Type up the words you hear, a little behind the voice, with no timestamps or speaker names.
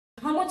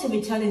how much of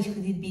a challenge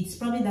could it be? It's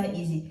probably that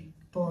easy,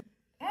 but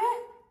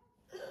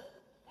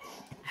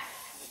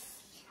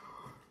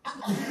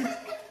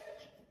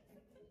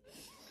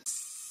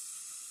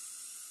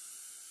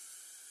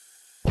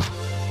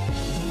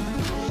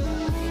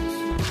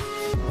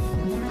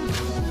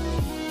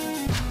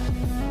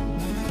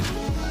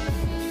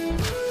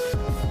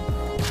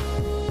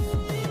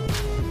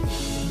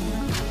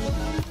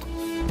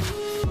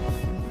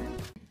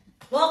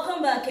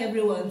welcome back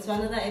everyone to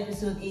another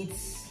episode.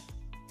 It's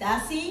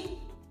Dassy,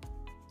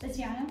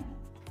 Tatiana,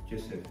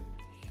 Joseph.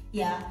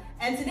 yeah,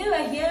 and today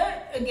we're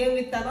here again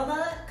with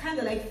another kind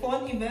of like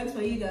fun event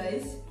for you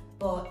guys.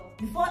 But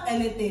before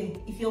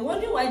anything, if you're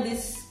wondering why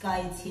this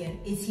guy is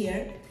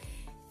here,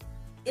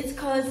 it's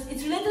because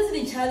it's related to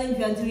the challenge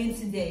we are doing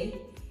today.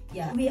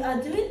 Yeah, we are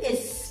doing a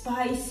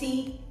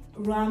spicy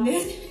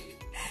ramen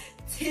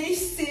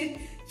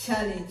tasting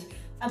challenge.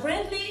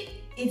 Apparently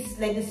it's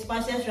like the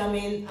spiciest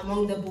ramen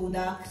among the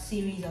Buldak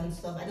series and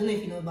stuff. I don't know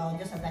if you know about it,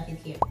 just attack it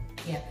here.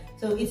 Yeah,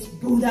 so it's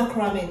Buldak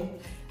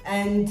ramen,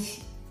 and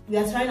we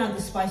are trying out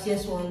the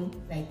spiciest one,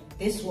 like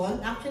this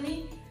one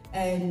actually.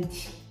 And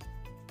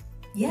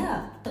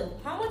yeah, so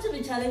how much of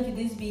a challenge would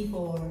this be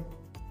for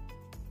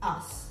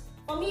us?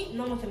 For me,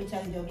 not much of a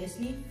challenge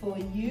obviously. For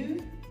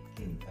you,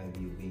 I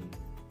will win.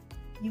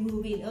 you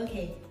will win.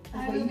 Okay,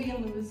 I will be a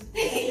loser.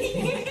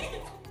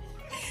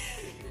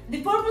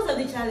 The purpose of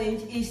the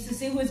challenge is to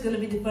see who is going to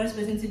be the first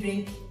person to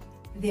drink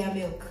their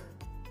milk.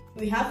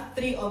 We have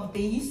 3 of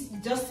these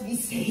just to be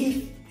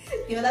safe.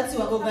 The other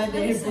 2 are over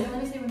there.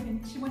 Let me say one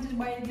thing. She wanted to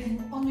buy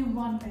only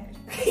one package.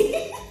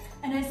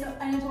 and I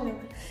told her,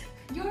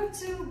 you're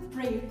too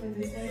brave for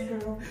this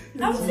girl.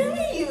 I'm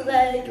telling you,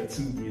 like, You're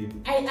too brave.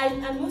 I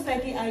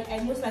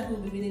most likely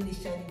will be winning this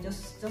challenge.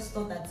 Just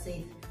thought that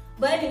safe.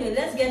 But anyway,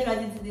 let's get right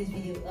into this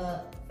video.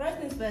 First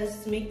things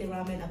first, to make the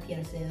ramen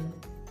appear. So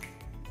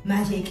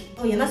magic.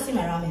 Oh, you're not seeing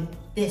my ramen.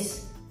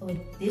 This. Oh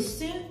wait, this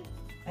too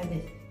and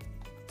this.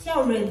 See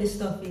how red this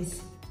stuff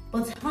is.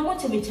 But how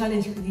much of a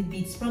challenge could it be?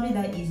 It's probably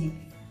that easy.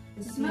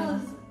 It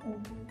smells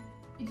awful.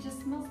 It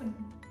just smells like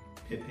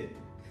Pepe.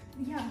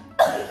 yeah.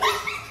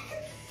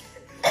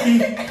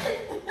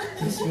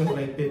 This smells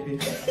like Pepe.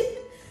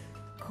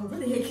 God, what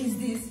the heck is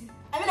this?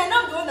 I mean, I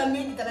know the one that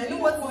made it and I know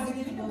what is in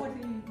it. You know what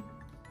the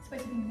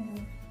spicy thing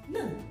is.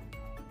 No,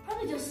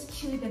 probably just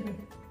chili pepper.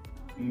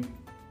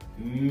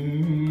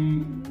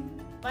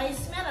 By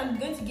smell, I'm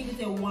going to give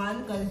it a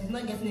 1 because it's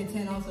not getting a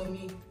 10 out of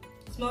me.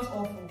 It smells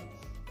awful.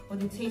 But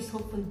the taste,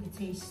 hopefully the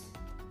taste.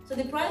 So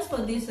the prize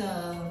for this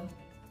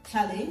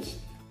challenge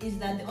is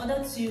that the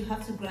other 2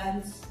 have to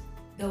grant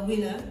the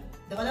winner.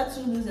 The other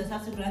 2 losers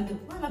have to grant the...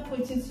 Why am I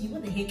pointing to you?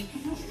 What the heck?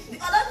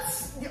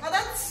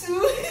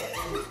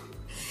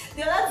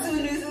 The other two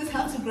losers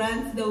have to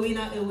grant the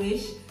winner a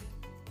wish,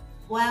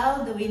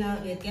 while the winner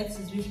gets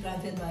his wish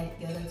granted by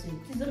the other 2.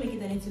 Please don't make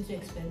it anything too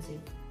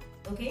expensive.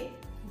 Okay?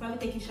 Probably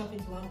take you shopping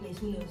to one place,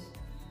 who knows?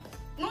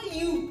 Not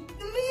you!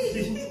 Me!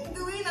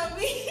 The winner,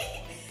 me!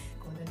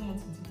 God, I don't want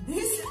to do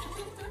this.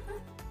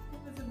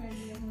 That's a very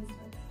good one. I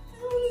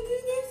don't want to do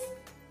this.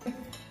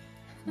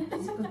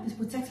 God, please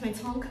protect my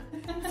tongue.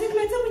 Protect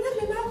my tongue, protect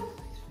my mouth.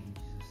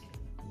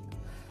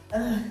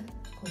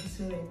 God, it's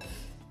so red.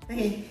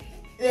 Okay,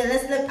 yeah,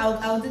 let's look.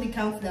 I'll do the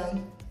countdown.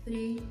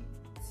 3,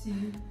 2,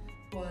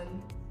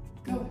 1,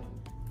 go.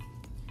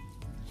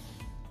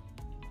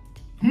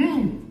 Oh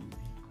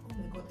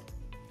my God.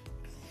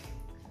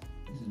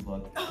 This is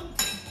bad.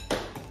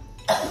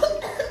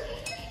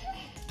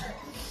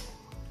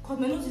 God,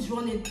 my nose is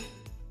running.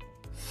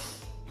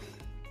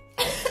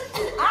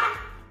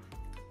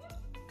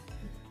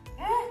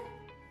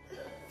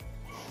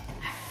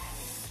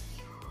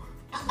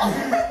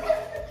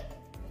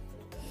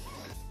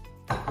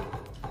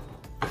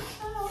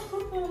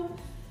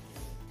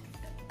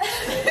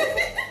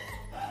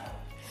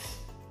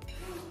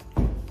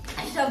 I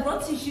should have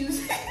brought tissues.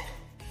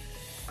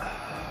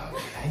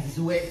 Eyes is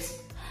wet.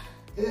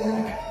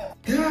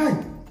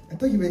 God! I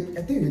thought you were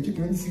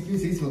joking when you simply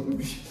say it's for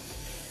baby.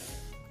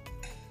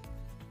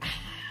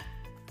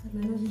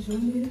 My nose is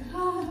running.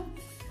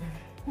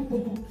 It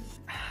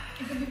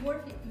would be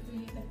worth it if we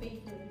paid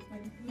for it,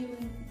 like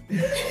million.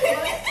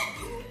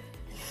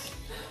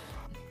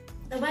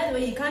 And by the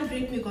way, you can't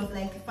drink milk until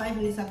like 5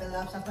 minutes have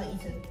elapsed after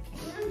eating.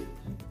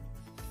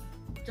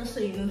 Just so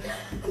you know.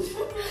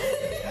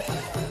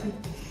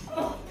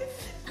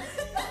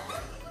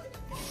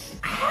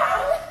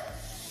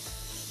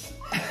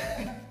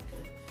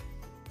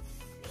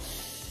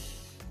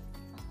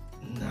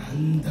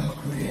 Nanda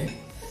kure.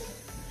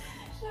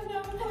 Shut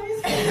up,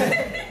 please.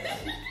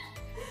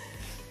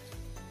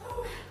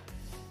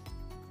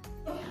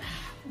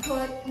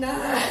 God,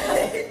 nah.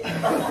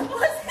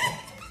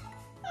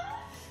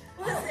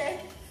 What's that?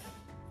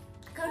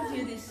 Can't do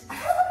this.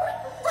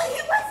 Why is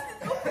it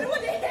open? What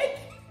the heck?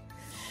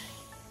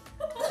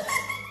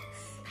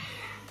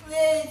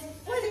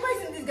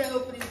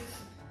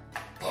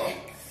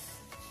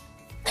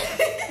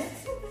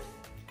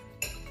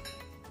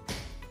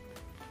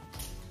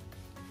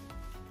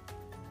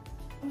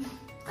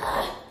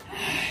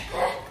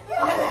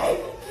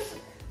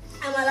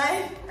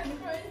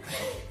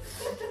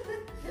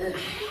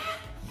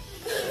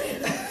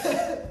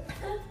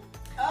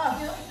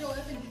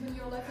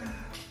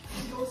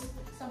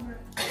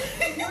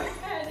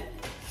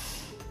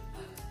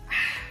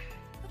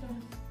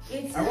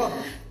 minutes. I won.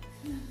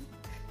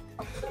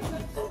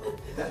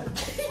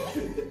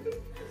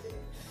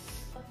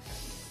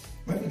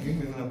 Why did you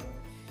drink now? I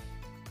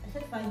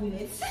said 5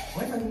 minutes.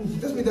 Why 5 minutes?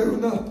 You just made the rule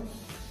now.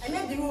 I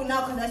made the rule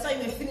now because I saw you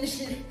were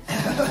finishing.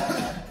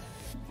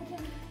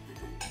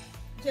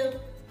 Joe.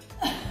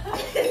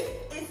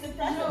 It's the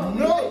pressure.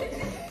 No!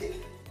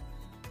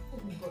 Oh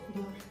my god,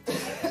 no.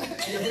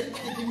 You're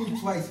taking me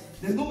twice.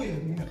 There's no way you're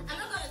doing that. I'm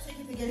not gonna take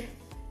it again.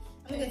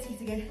 I'm gonna take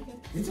it again.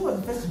 You two were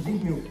the first to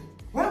drink milk.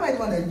 Why am I the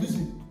one that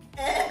losing?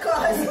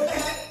 Cause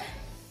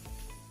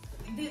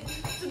to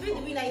be the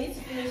winner, I need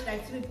to finish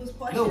like 2 people's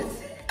portions. No,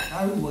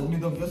 that rule was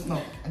made up just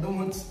now. I don't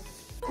want.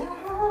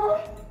 Oh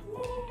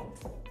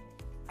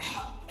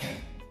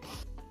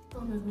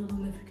my god, oh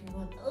my freaking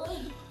god. Oh,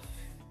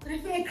 I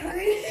feel like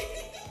crying.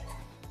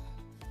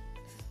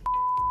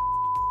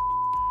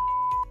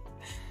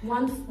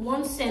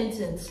 One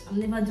sentence. I'm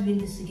never doing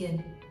this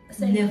again.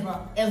 Same. Never,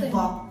 ever,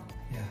 Yeah.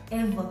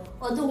 ever.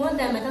 Although one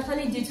time I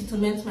actually did to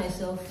torment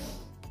myself.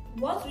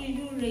 What will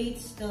you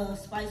rate the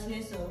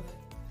spiciness of?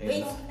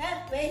 Wait.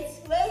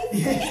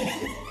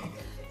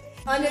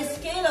 On a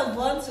scale of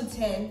 1 to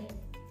 10,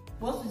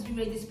 what would you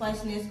rate the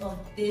spiciness of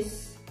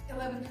this?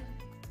 11.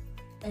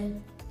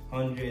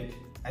 100.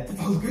 I thought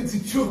I was going to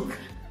choke.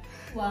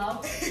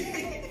 Wow.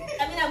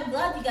 I mean, I'm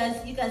glad you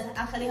guys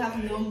actually have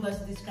numbers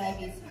to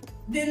describe it.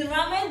 The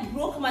ramen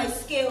broke my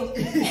scale.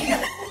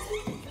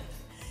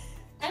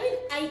 I mean,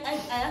 I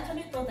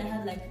actually thought I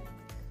had like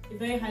a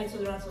very high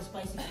tolerance for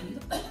spicy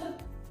food.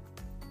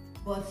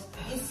 But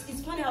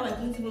it's funny how I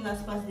didn't even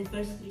last past the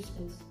first 3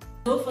 spoons.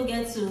 Don't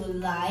forget to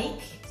like,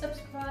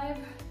 Subscribe.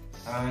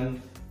 And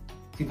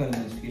click on the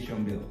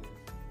notification bell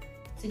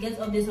to get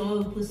updates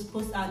on when we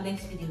post our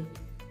next video.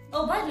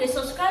 Oh, by the way,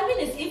 subscribing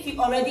is if you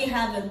already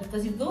haven't,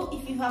 because if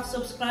you have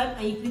subscribed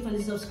and you click on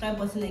the subscribe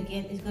button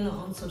again, it's gonna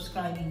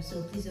unsubscribe you.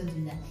 So please don't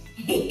do that.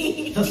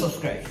 Just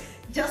subscribe.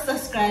 Just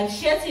subscribe,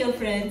 share to your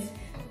friends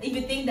if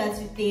you think that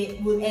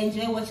they will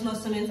enjoy watching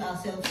us torment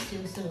ourselves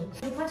too. So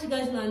we'll catch you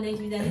guys in our next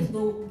video. Let's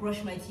go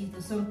brush my teeth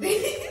or something.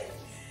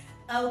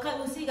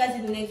 We'll see you guys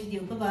in the next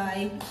video.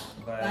 Bye-bye.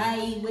 Bye.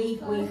 Bye.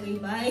 Wait,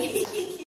 bye.